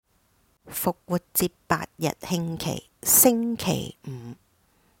復活節8日慶期星期五，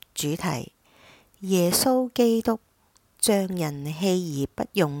主題：耶穌基督匠人棄而不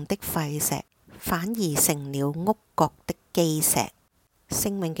用的廢石，反而成了屋角的基石。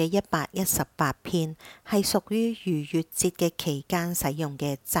聖詠嘅118篇係屬於逾越節嘅期間使用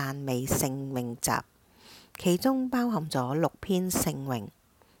嘅讚美聖詠集，其中包含咗6篇聖詠，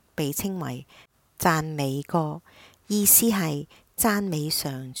被稱為讚美歌，意思係讚美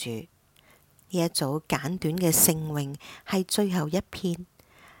上主。呢一組簡短嘅聖詠係最後一篇，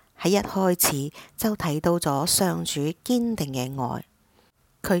喺一開始就提到咗上主堅定嘅愛。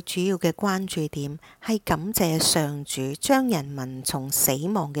佢主要嘅關注點係感謝上主將人民從死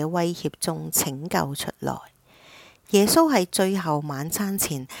亡嘅威脅中拯救出來。耶穌喺最後晚餐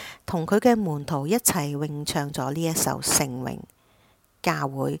前同佢嘅門徒一齊詠唱咗呢一首聖詠。教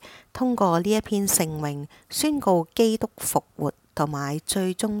會通過呢一篇聖詠宣告基督復活同埋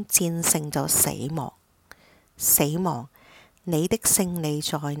最終戰勝咗死亡。死亡，你的勝利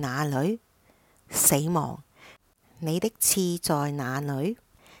在哪裡？死亡，你的刺在哪裡？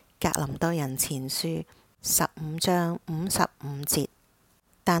格林多人前書15章55節。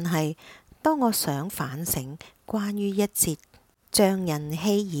但係當我想反省關於一節匠人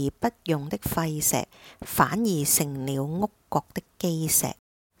棄而不用的廢石，反而成了屋角的基石，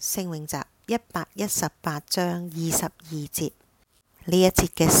聖詠集118章22節，呢一節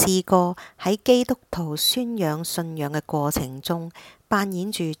嘅詩歌喺基督徒宣揚信仰嘅過程中扮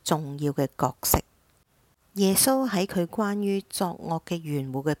演住重要嘅角色。耶穌喺佢關於作惡嘅園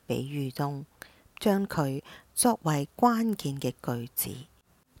戶嘅比喻中，將佢作為關鍵嘅句子，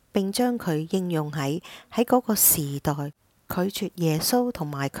並將佢應用喺嗰個時代拒絕耶穌同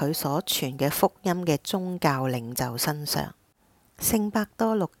埋佢所傳嘅福音嘅宗教領袖身上。聖伯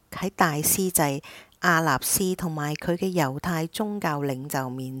多祿喺大司祭亞納斯同埋佢嘅猶太宗教領袖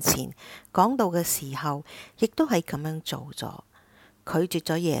面前講道嘅時候，亦都係咁樣做咗，拒絕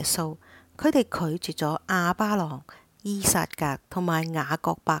咗耶穌。佢哋拒絕咗亞巴郎、依撒格同埋雅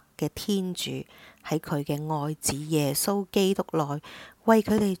各伯嘅天主喺佢嘅愛子耶穌基督內為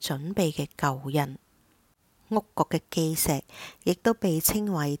佢哋準備嘅救恩。屋角嘅基石亦都被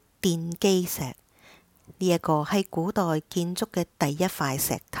稱為奠基石，呢一個係古代建築嘅第一塊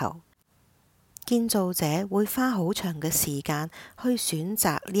石頭。建造者會花好長嘅時間去選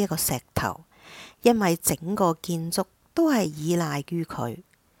擇呢一個石頭，因為整個建築都係依賴於佢。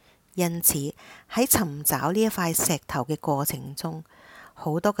因此喺尋找呢一塊石頭嘅過程中，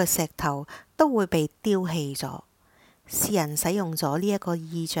好多嘅石頭都會被丟棄咗。詩人使用咗呢一個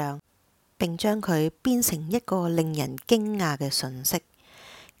意象，並將佢變成一個令人驚訝嘅訊息。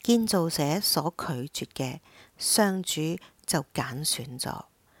建造者所拒絕嘅，上主就揀選咗。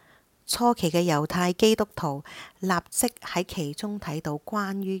初期嘅猶太基督徒立即喺其中睇到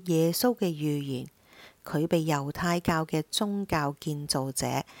關於耶穌嘅預言。佢被猶太教嘅宗教建造者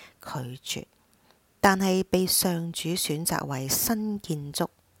拒絕，但係被上主選擇為新建築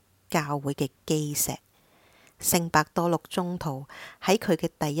教會嘅基石。聖伯多祿宗徒喺佢嘅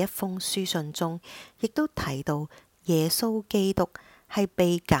第一封書信中，亦都提到耶穌基督係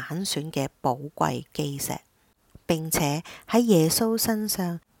被揀選嘅寶貴基石，並且喺耶穌身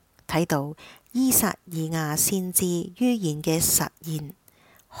上睇到依撒意亞先知預言嘅實現。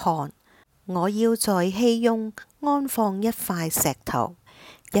看，我要在熙雍安放一塊石頭，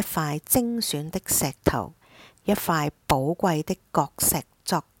一塊精選的石頭，一塊寶貴的角石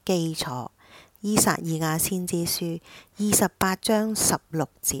作基礎。依撒意亞先知書28章16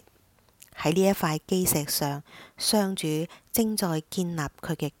節。喺呢一塊基石上，上主正在建立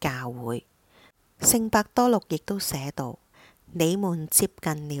佢嘅教會。聖伯多祿亦都寫道：你們接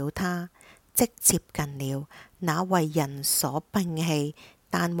近了他，即接近了那為人所摒棄，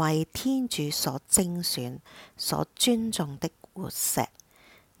但為天主所精選、所尊重的活石，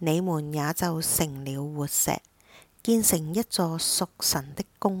你們也就成了活石，建成一座屬神的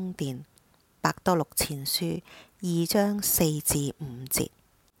宮殿。伯多祿前書2章4至5節。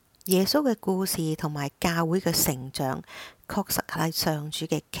耶穌嘅故事同埋教會嘅成長，確實係上主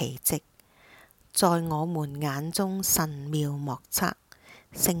嘅奇蹟，在我們眼中神妙莫測。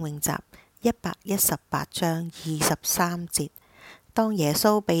聖詠集118章23節。當耶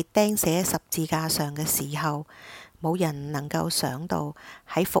穌被釘死喺十字架上嘅時候，冇人能夠想到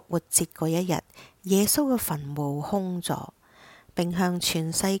喺復活節嗰一日，耶穌嘅墳墓空咗，並向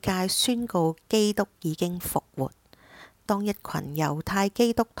全世界宣告基督已經復活。當一群猶太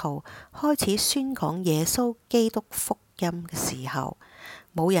基督徒開始宣講耶穌基督福音嘅時候，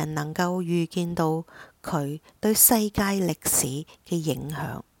冇人能夠預見到佢對世界歷史嘅影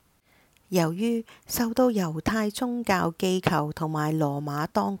響。由於受到猶太宗教機構同埋羅馬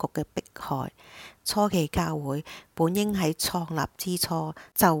當局嘅迫害，初期教會本應喺創立之初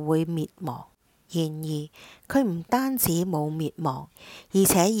就會滅亡。然而，佢唔單止冇滅亡，而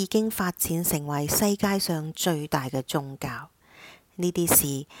且已經發展成為世界上最大嘅宗教。呢啲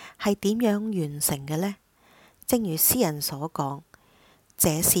事係點樣完成嘅呢？正如詩人所講，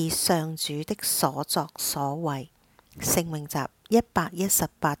這是上主的所作所為。聖詠集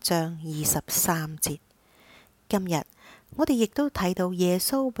118章23節。今日我哋亦都睇到耶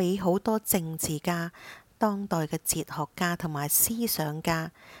穌俾好多政治家、當代嘅哲學家同埋思想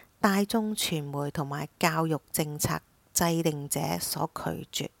家、大眾傳媒同埋教育政策制定者所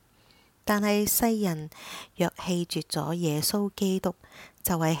拒絕。但係世人若棄絕咗耶穌基督，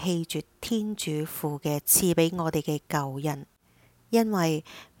就係棄絕天主父嘅賜俾我哋嘅救恩。因為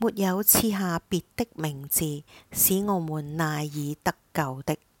沒有賜下別的名字，使我們賴以得救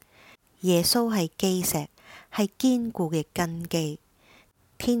的。耶穌係基石，係堅固嘅根基。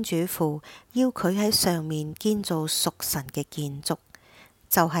天主父要佢喺上面建造屬神嘅建築，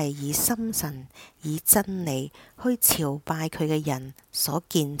就係以心神、以真理去朝拜佢嘅人所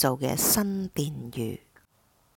建造嘅新殿宇。